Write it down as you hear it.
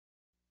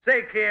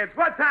Say, kids,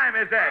 what time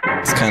is it?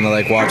 It's kind of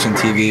like watching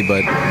TV, but,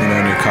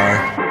 in your car.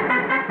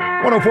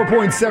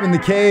 104.7 The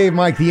Cave,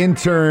 Mike the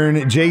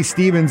Intern, Jay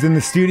Stevens in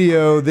the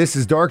studio. This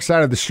is Dark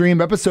Side of the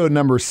Stream, episode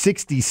number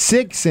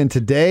 66, and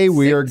today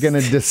we are going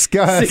to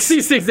discuss...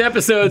 66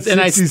 episodes, and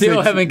I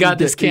still haven't got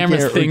this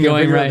camera thing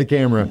going right. The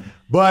camera.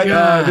 But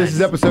this is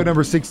episode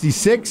number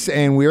 66,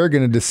 and we are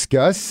going to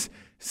discuss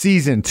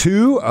season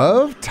 2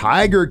 of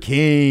Tiger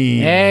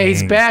King. Hey,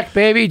 he's back,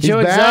 baby. Joe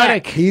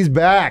Exotic. He's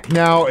back.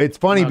 Now, it's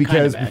funny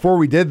because before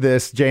we did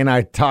this, Jay and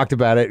I talked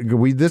about it.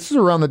 This is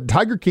around the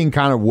Tiger King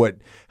kind of what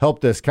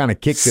helped us kind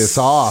of kick this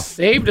off.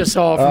 Saved us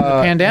all from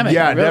the pandemic.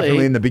 Yeah, really.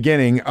 Definitely in the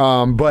beginning.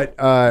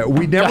 But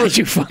we never... God,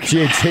 you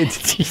fucking...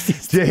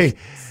 Jay,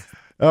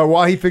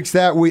 while he fixed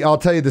that, I'll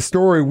tell you the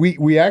story.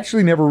 We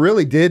actually never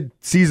really did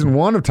season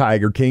 1 of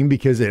Tiger King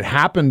because it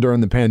happened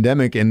during the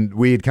pandemic, and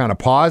we had kind of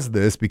paused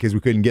this because we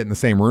couldn't get in the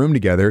same room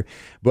together.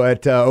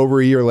 But over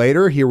a year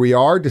later, here we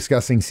are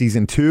discussing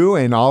season 2,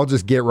 and I'll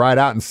just get right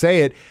out and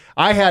say it.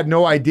 I had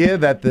no idea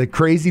that the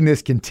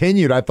craziness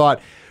continued. I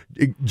thought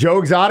Joe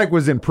Exotic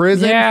was in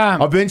prison.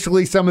 Yeah.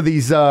 Eventually, some of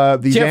these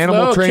Jeff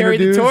animal Lowe trainer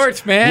dudes the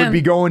torch, man. would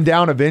be going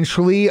down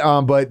eventually.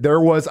 But there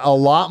was a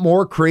lot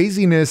more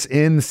craziness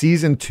in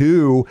season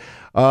 2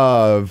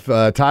 of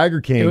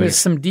Tiger King. There was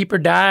some deeper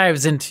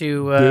dives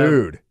into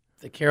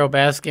the Carol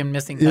Baskin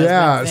missing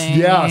husband thing.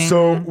 Yeah.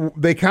 So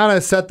they kind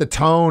of set the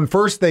tone.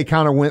 First, they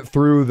kind of went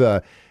through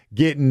the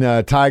getting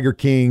Tiger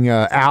King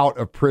out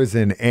of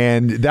prison,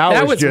 and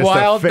that was just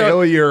wild. A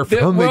failure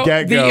from the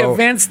get-go. The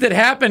events that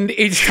happened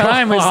each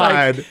time was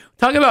like,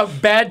 talk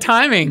about bad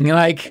timing,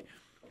 like,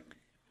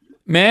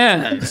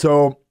 man.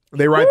 So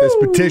they write this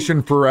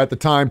petition for, at the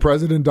time,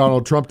 President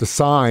Donald Trump to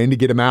sign to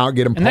get him out,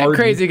 get him pardoned. And that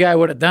crazy guy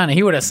would have done it.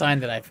 He would have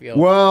signed it, I feel.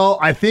 Well,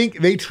 I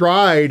think they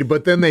tried,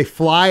 but then they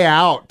fly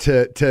out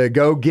to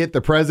go get the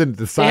president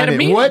to sign it.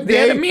 They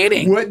had a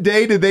meeting. What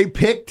day did they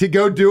pick to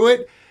go do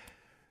it?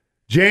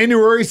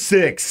 January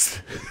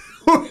 6th,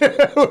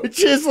 which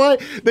is like,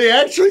 they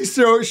actually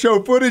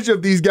show footage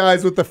of these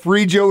guys with the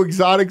Free Joe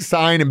Exotic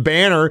sign and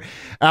banner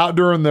out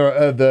during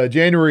the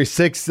January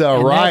 6th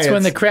riots. That's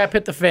when the crap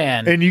hit the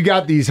fan. And you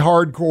got these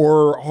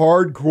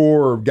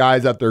hardcore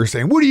guys out there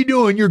saying, "What are you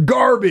doing? You're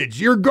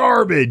garbage. You're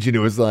garbage." And it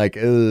was like,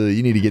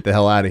 you need to get the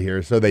hell out of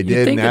here. So they did.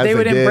 You think that they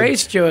would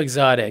embrace Joe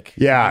Exotic.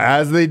 Yeah,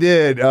 as they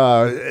did,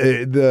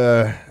 the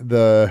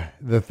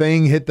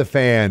thing hit the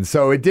fan.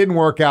 So it didn't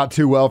work out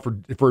too well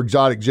for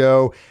Exotic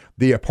Joe.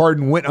 The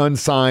pardon went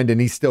unsigned,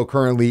 and he's still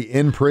currently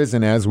in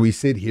prison as we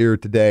sit here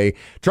today,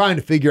 trying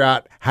to figure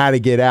out how to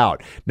get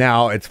out.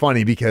 Now, it's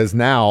funny because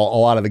now a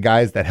lot of the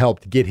guys that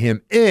helped get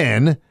him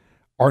in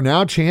are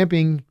now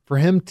championing for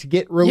him to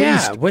get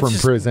released from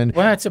prison.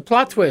 Well, it's a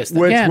plot twist.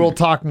 Which we'll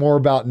talk more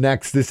about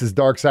next. This is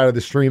Dark Side of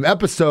the Stream,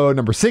 episode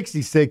number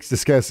 66,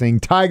 discussing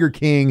Tiger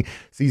King,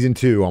 season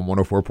 2 on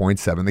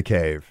 104.7 The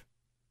Cave.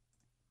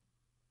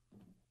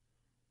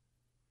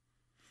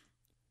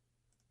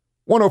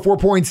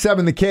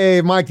 104.7 The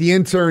Cave, Mike the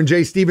Intern,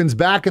 Jay Stevens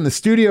back in the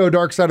studio,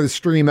 Dark Side of the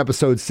Stream,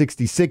 episode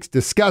 66,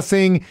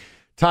 discussing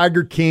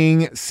Tiger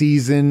King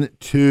season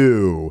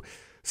 2.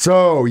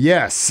 So,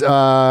 yes,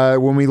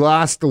 when we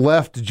last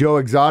left Joe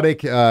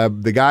Exotic,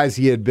 the guys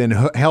he had been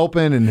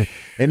helping and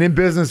in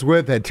business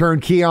with had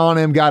turned key on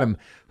him, got him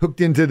hooked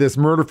into this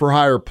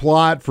murder-for-hire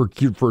plot for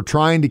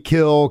trying to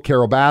kill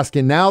Carol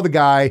Baskin. Now the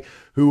guy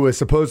who was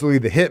supposedly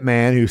the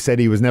hitman, who said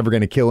he was never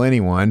going to kill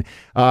anyone,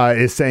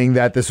 is saying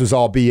that this was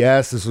all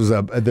BS.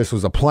 This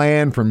was a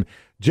plan from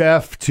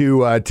Jeff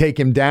to take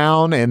him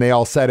down, and they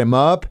all set him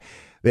up.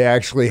 They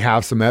actually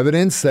have some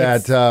evidence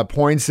that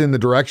points in the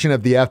direction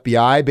of the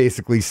FBI,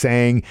 basically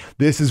saying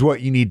this is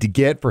what you need to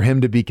get for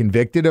him to be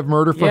convicted of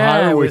murder for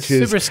hire, which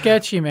is super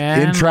sketchy, man.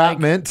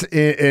 Entrapment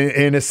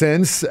in a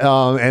sense,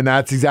 and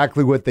that's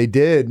exactly what they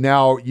did.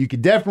 Now, you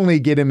could definitely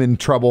get him in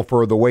trouble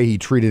for the way he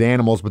treated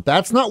animals, but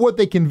that's not what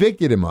they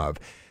convicted him of.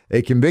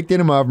 They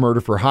convicted him of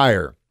murder for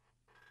hire.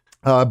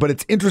 But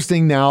it's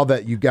interesting now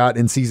that you got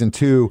in season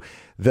 2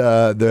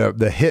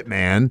 the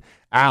hitman,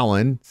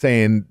 Alan,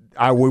 saying,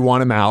 we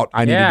want him out.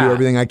 I need to do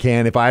everything I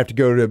can. If I have to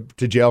go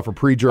to jail for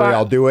pre-jury,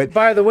 I'll do it.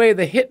 By the way,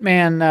 the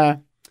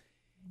hitman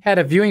had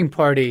a viewing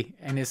party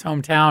in his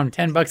hometown,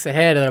 $10 a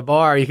head at a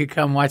bar. You could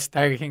come watch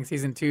Tiger King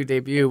season 2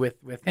 debut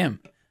with him.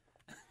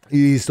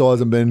 He still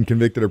hasn't been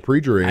convicted of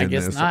perjury. I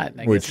guess not.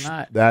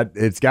 That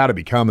it's got to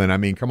be coming. I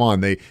mean, come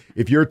on.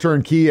 If you're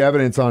turnkey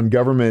evidence on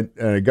government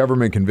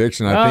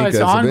conviction, I think it's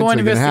that's ongoing eventually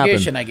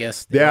investigation. Happen. I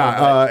guess.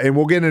 And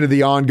we'll get into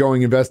the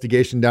ongoing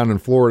investigation down in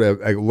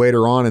Florida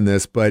later on in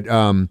this. But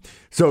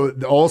so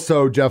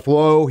also Jeff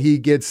Lowe, he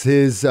gets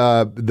his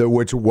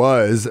which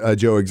was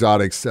Joe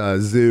Exotic's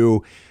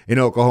zoo in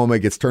Oklahoma,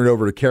 gets turned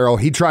over to Carol.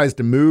 He tries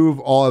to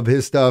move all of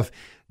his stuff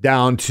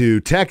down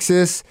to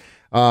Texas.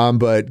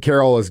 But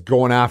Carol is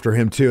going after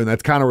him too, and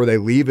that's kind of where they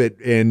leave it.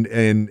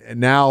 And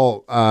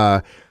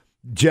now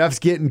Jeff's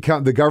getting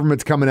the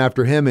government's coming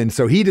after him, and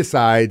so he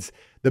decides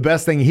the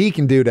best thing he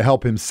can do to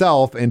help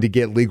himself and to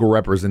get legal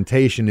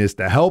representation is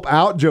to help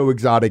out Joe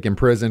Exotic in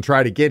prison,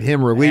 try to get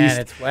him released. Man,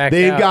 it's whacked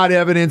They've out. got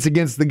evidence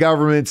against the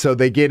government, so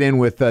they get in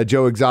with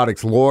Joe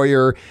Exotic's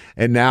lawyer,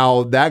 and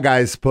now that guy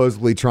is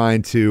supposedly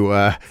trying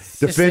to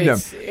defend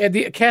him.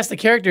 The cast of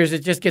characters, it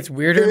just gets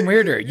weirder and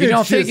weirder. You it's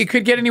don't think just- it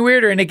could get any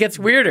weirder, and it gets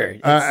weirder.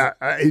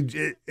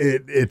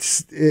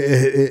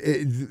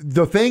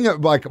 The thing,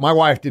 like, my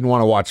wife didn't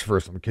want to watch the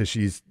first one because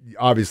she's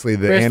obviously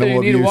the Kristen,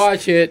 animal you need abuse. to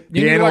watch it. You The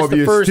need to animal watch the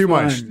abuse is first too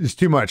one. much. It's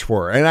too much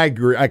for her, and I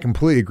agree. I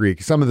completely agree.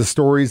 Some of the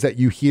stories that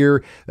you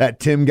hear, that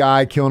Tim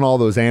guy killing all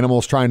those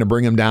animals, trying to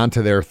bring them down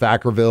to their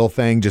Thackerville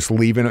thing, just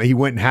leaving. He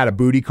went and had a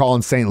booty call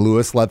in St.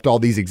 Louis, left all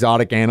these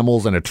exotic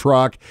animals in a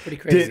truck. Pretty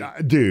crazy.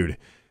 Dude.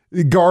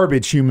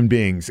 Garbage human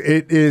beings.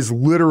 It is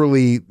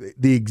literally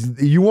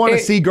you want to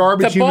see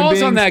garbage The human balls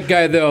beings. on that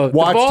guy, though.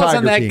 Watch The balls Tiger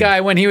on that King.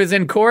 guy when he was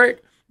in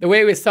court, the way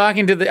he was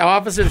talking to the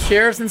officers,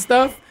 sheriffs, and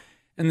stuff,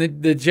 and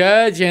the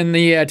judge and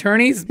the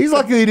attorneys. He's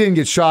lucky he didn't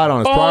get shot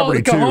on his Oh,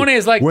 property the too.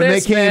 cojones like when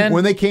this, they came, man.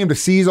 when they came to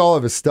seize all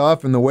of his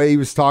stuff, and the way he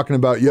was talking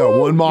about,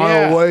 1 mile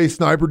yeah. away,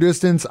 sniper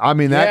distance. I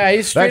mean, Yeah,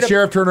 he's straight that up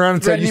sheriff turned around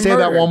and said, "You say threatening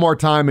that murder." one more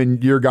time,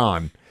 and you're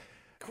gone."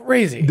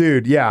 Crazy.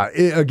 Dude, yeah.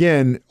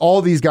 Again,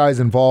 all these guys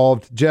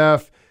involved,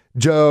 Jeff,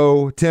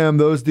 Joe, Tim,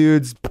 those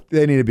dudes,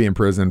 they need to be in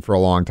prison for a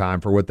long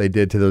time for what they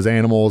did to those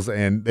animals.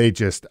 And they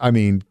just, I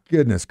mean,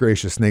 goodness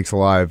gracious, snakes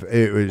alive.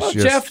 It was Well,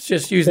 just Jeff's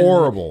just using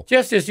horrible.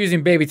 Jeff's just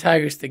using baby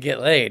tigers to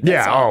get laid.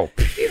 That's Yeah. all.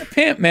 He's a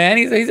pimp, man.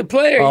 He's a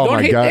player. Oh don't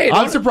my hate, God. hey, I'm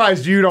don't-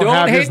 surprised you don't don't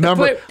have hate his the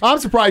number. play- I'm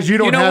surprised you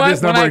don't You know have what?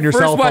 his number when in your I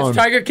cell first phone. watched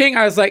Tiger King,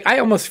 I was like, I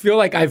almost feel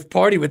like I've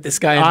partied with this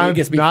guy in I'm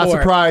Vegas before. not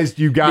surprised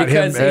you got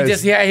because him he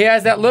as, he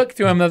has that look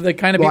to him of the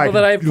kind of people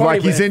that I've partied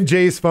like he's with. in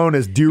Jay's phone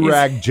as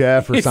Do-Rag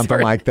Jeff or he's something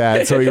right. like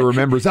that, so he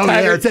remembers. Oh,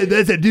 Tiger- yeah,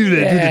 that's a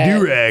Do-Rag. Yeah, The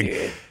Do-Rag.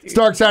 dude. It's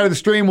Dark Side of the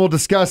Stream. We'll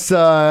discuss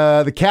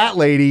the cat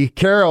lady,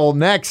 Carol,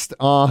 next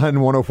on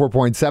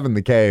 104.7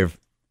 The Cave.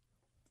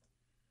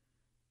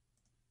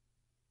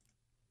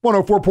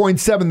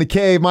 104.7 The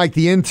Cave, Mike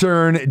the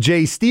Intern,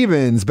 Jay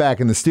Stevens back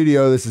in the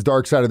studio. This is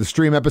Dark Side of the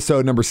Stream,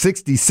 episode number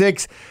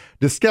 66,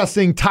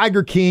 discussing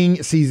Tiger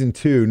King Season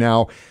 2.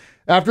 Now,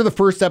 after the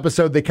first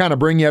episode, they kind of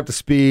bring you up to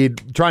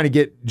speed, trying to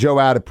get Joe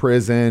out of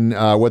prison,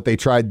 what they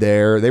tried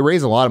there. They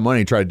raised a lot of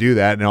money to try to do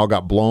that, and it all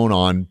got blown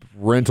on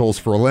rentals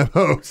for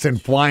limos and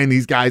flying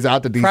these guys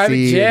out to D.C.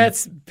 Private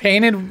jets,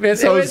 painted. It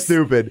So was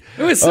stupid.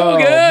 It was so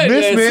good.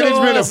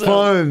 Mismanagement It's so of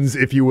funds,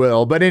 if you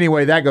will. But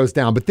anyway, that goes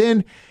down. But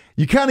then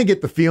you kind of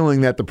get the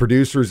feeling that the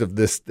producers of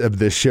this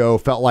show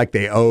felt like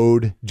they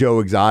owed Joe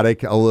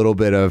Exotic a little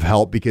bit of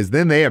help, because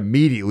then they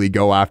immediately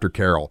go after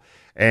Carol.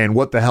 And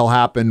what the hell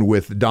happened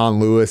with Don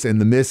Lewis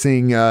and the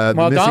missing Well,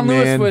 missing Don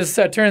man? Lewis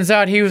was, turns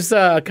out he was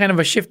kind of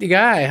a shifty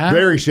guy, huh?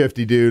 Very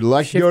shifty dude.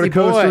 Like to go to Shifty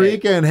Costa boy.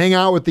 Rica and hang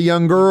out with the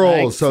young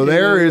girls. Like So to,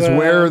 there is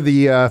where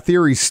the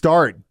theories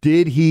start.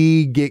 Did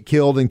he get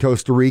killed in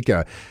Costa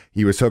Rica?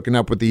 He was hooking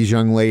up with these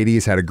young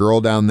ladies, had a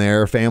girl down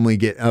there. Family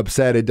get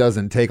upset. It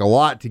doesn't take a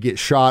lot to get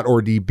shot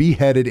or be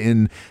beheaded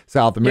in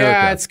South America.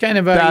 Yeah, it's kind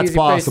of an That's easy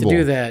possible. place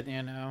to do that,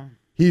 you know.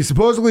 He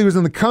supposedly was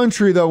in the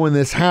country, though, when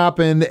this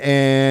happened,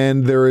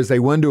 and there is a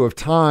window of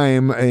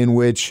time in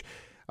which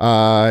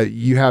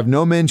you have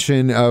no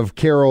mention of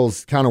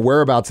Carol's kind of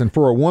whereabouts. And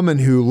for a woman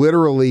who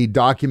literally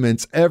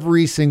documents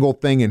every single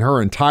thing in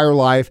her entire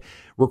life,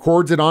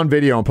 records it on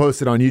video and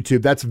posts it on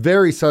YouTube, that's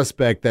very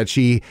suspect that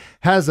she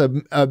has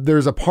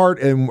there's a part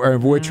in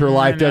of which her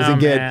life doesn't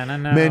get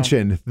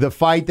mentioned. The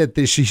fight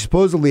that she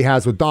supposedly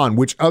has with Don,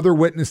 which other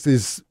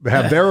witnesses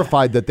have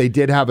verified that they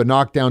did have a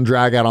knockdown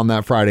drag out on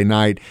that Friday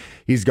night.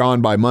 He's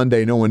gone by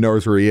Monday. No one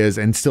knows where he is.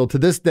 And still to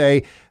this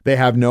day, they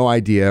have no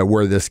idea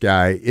where this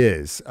guy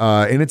is.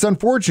 And it's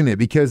unfortunate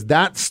because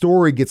that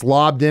story gets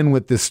lobbed in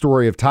with this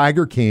story of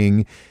Tiger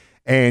King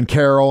and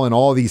Carol and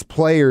all these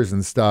players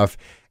and stuff.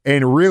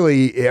 And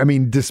really, I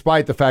mean,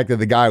 despite the fact that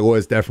the guy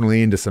was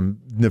definitely into some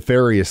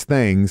nefarious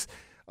things,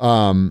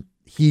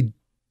 he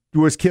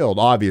was killed,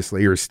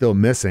 obviously, or still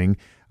missing.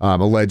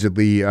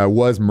 Allegedly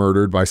was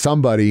murdered by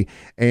somebody,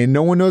 and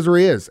no one knows where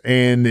he is.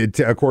 And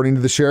according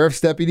to the sheriff's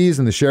deputies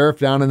and the sheriff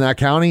down in that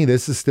county,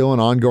 this is still an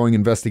ongoing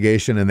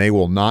investigation, and they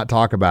will not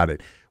talk about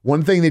it.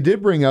 One thing they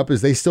did bring up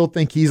is they still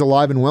think he's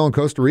alive and well in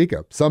Costa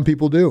Rica. Some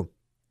people do.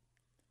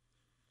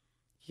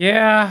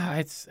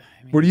 Yeah,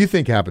 What do you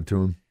think happened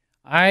to him?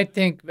 I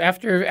think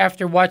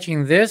after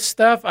watching this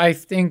stuff, I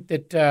think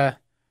that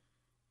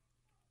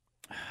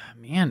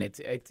man,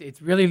 it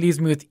really leaves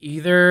me with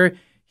either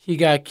he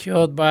got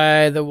killed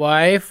by the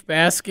wife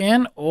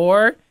Baskin,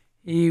 or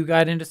he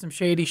got into some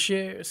shady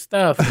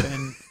stuff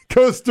in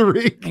Costa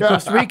Rica.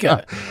 Costa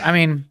Rica. I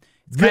mean,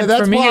 Yeah,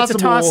 that's for me, possible. it's a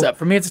toss-up.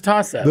 For me, it's a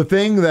toss-up. The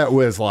thing that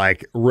was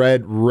like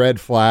red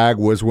flag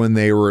was when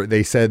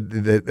they said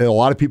that a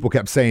lot of people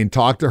kept saying,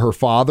 talk to her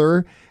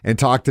father and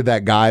talk to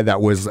that guy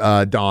that was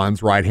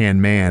Don's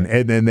right-hand man.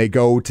 And then they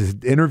go to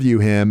interview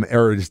him,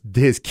 or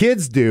his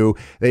kids do.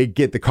 They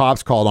get the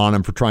cops called on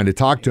him for trying to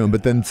talk to him.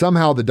 But then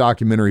somehow the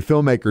documentary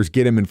filmmakers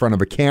get him in front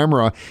of a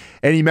camera,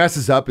 and he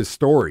messes up his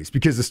stories.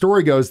 Because the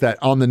story goes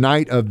that on the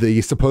night of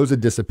the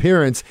supposed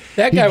disappearance,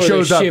 that guy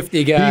was a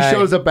shifty guy. He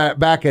shows up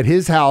back at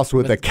his house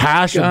with a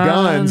cache of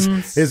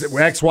guns. His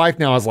ex-wife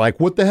now is like,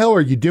 what the hell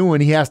are you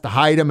doing? He has to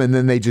hide them, and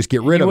then they just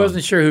get rid of him. He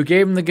wasn't sure who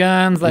gave him the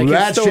guns. Like,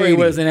 his story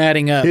wasn't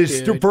adding up.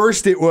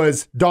 First it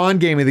was Don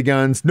gave me the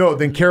guns. No,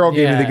 then Carol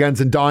gave me the guns,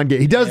 and Don gave.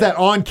 He does that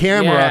on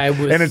camera,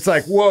 and it's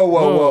like,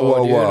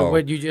 whoa.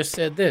 What you just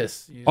said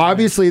this.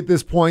 Obviously, at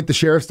this point, the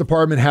sheriff's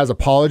department has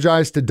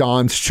apologized to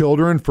Don's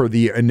children for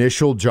the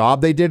initial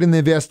job they did in the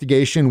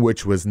investigation,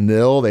 which was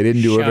nil. They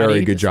didn't do a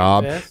very good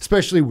job,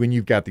 especially when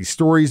you've got these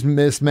stories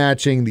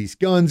mismatching, these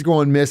guns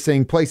going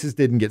missing, places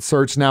didn't get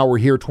searched. Now we're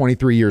here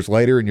 23 years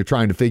later, and you're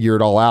trying to figure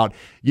it all out.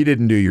 You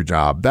didn't do your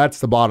job. That's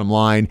the bottom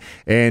line,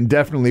 and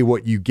definitely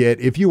what you get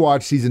if you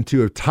watch season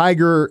 2 of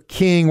Tiger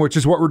King, which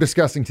is what we're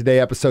discussing today,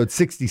 episode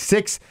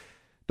 66,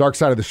 Dark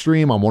Side of the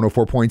Stream on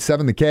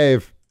 104.7 The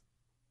Cave.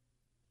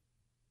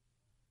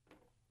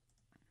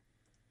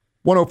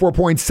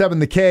 104.7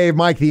 The Cave,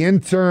 Mike the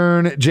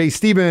Intern, Jay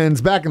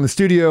Stevens back in the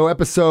studio,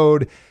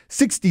 episode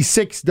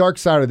 66, Dark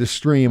Side of the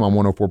Stream on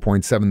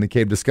 104.7 The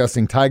Cave,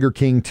 discussing Tiger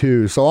King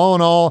 2. So all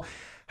in all,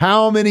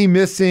 how many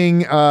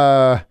missing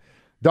Don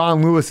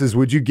Lewises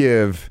would you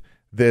give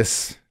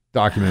this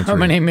documentary? How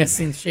many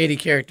missing shady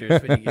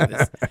characters would you give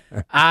this?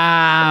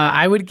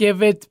 I would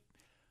give it,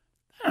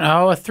 I don't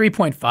know, a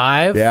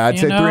 3.5. Yeah, I'd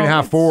say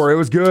 3.5, 4. It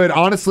was good.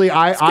 Honestly,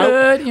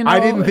 I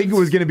didn't think it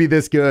was going to be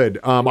this good.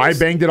 I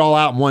banged it all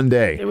out in one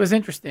day. It was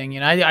interesting.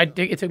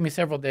 It took me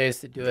several days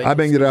to do it. I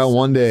banged it out in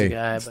one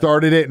day.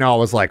 Started it, and I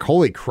was like,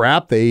 holy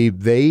crap, they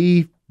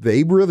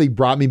really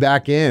brought me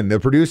back in. The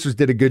producers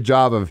did a good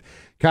job of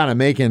kind of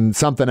making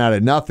something out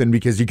of nothing,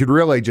 because you could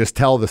really just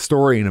tell the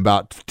story in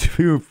about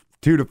 2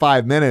 to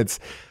 5 minutes.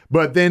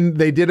 But then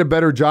they did a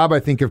better job, I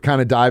think, of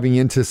kind of diving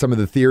into some of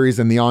the theories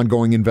and the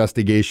ongoing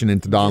investigation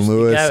into Don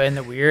Lewis. Yeah, and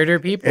the weirder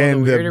people.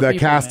 And the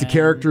cast of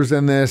characters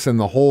in this, and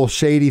the whole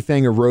shady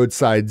thing of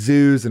roadside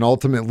zoos. And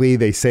ultimately,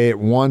 they say it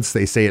once,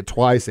 they say it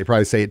twice, they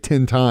probably say it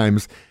 10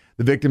 times.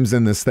 The victims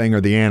in this thing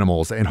are the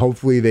animals, and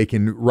hopefully they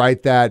can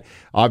right that.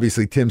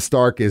 Obviously, Tim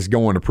Stark is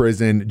going to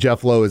prison.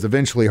 Jeff Lowe is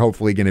eventually,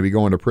 hopefully, going to be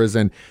going to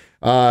prison.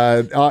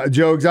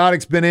 Joe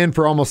Exotic's been in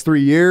for almost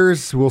 3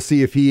 years. We'll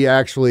see if he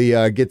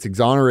actually gets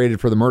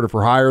exonerated for the murder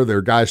for hire. There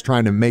are guys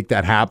trying to make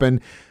that happen.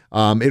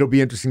 It'll be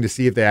interesting to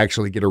see if they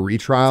actually get a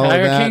retrial of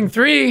that. Tiger King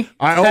 3.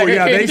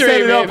 They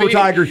set it up for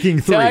Tiger King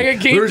 3.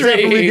 There's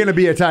definitely going to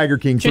be a Tiger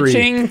King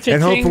 3.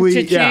 And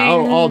hopefully,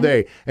 all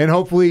day. And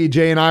hopefully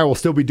Jay and I will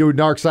still be doing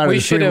Dark Side of the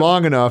Stream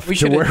long enough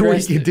to where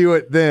we can do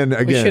it then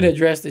again. We should have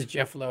addressed this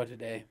Jeff Lowe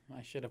today.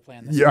 I should have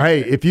planned this. Yeah,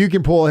 hey, if you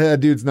can pull a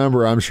dude's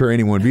number, I'm sure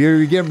anyone. But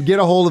you get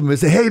a hold of him and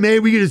say, hey,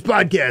 man, we get this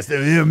podcast.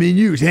 Me and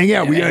you hang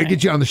out. We got to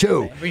get you on the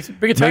show. Bring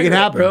a Tiger, make it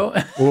happen, bro.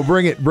 We'll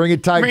bring it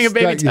tight. Bring a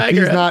baby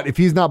Tiger. If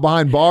he's not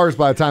behind bars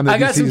by the time they I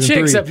got some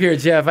chicks up here,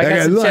 Jeff. I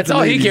got some chicks. That's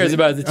all he cares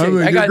about is the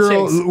chicks. I got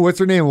chicks. What's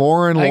her name?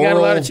 Lauren? I got a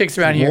lot of chicks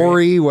around here.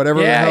 Lori, whatever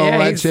the hell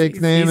that chick's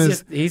name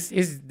is. He's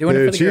doing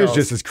it for the she girls. is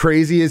just as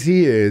crazy as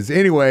he is.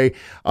 Anyway,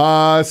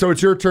 so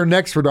it's your turn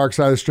next for Dark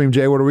Side of the Stream,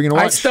 Jay. What are we going to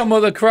watch? I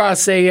stumbled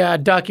across a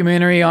documentary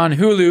on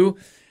Hulu.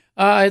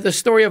 The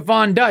story of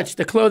Von Dutch,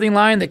 the clothing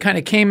line that kind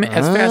of came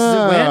as fast as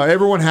it went.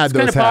 Everyone had those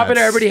kind of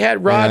popular. Everybody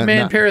had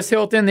Rodman, Paris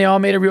Hilton. They all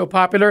made it real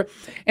popular.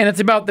 And it's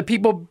about the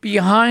people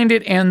behind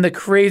it and the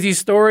crazy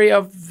story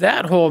of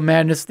that whole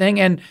madness thing.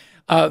 And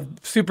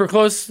super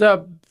close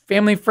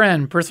family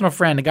friend, personal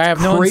friend, a guy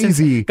I've known since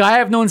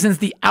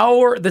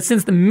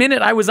the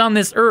minute I was on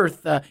this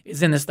earth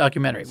is in this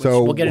documentary.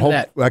 So we'll get into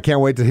that. I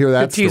can't wait to hear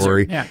that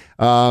story.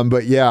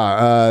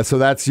 Yeah. So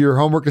that's your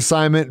homework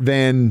assignment,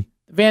 Van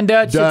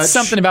Dutch. It's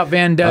something about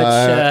Van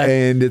Dutch.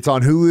 And it's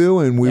on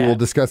Hulu, and we will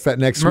discuss that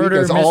next week.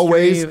 As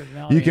always,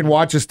 you can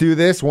watch us do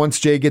this once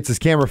Jay gets his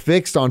camera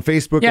fixed on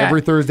Facebook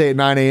every Thursday at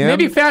 9 a.m.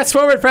 Maybe fast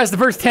forward past the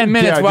first 10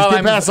 minutes while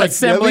I'm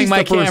assembling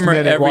my camera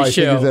every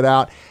show. It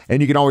out. And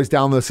you can always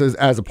download this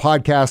as a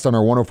podcast on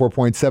our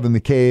 104.7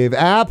 The Cave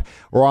app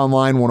or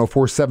online,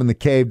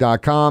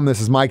 1047thecave.com. This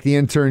is Mike the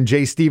Intern,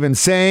 Jay Stevens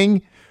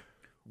saying...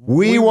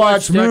 We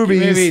watch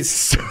movies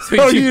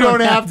so you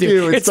don't have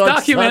to. It's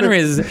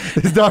documentaries.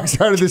 It's Dark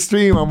Side of the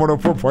Stream on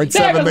 104.7 The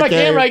Cave. My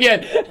camera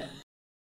again.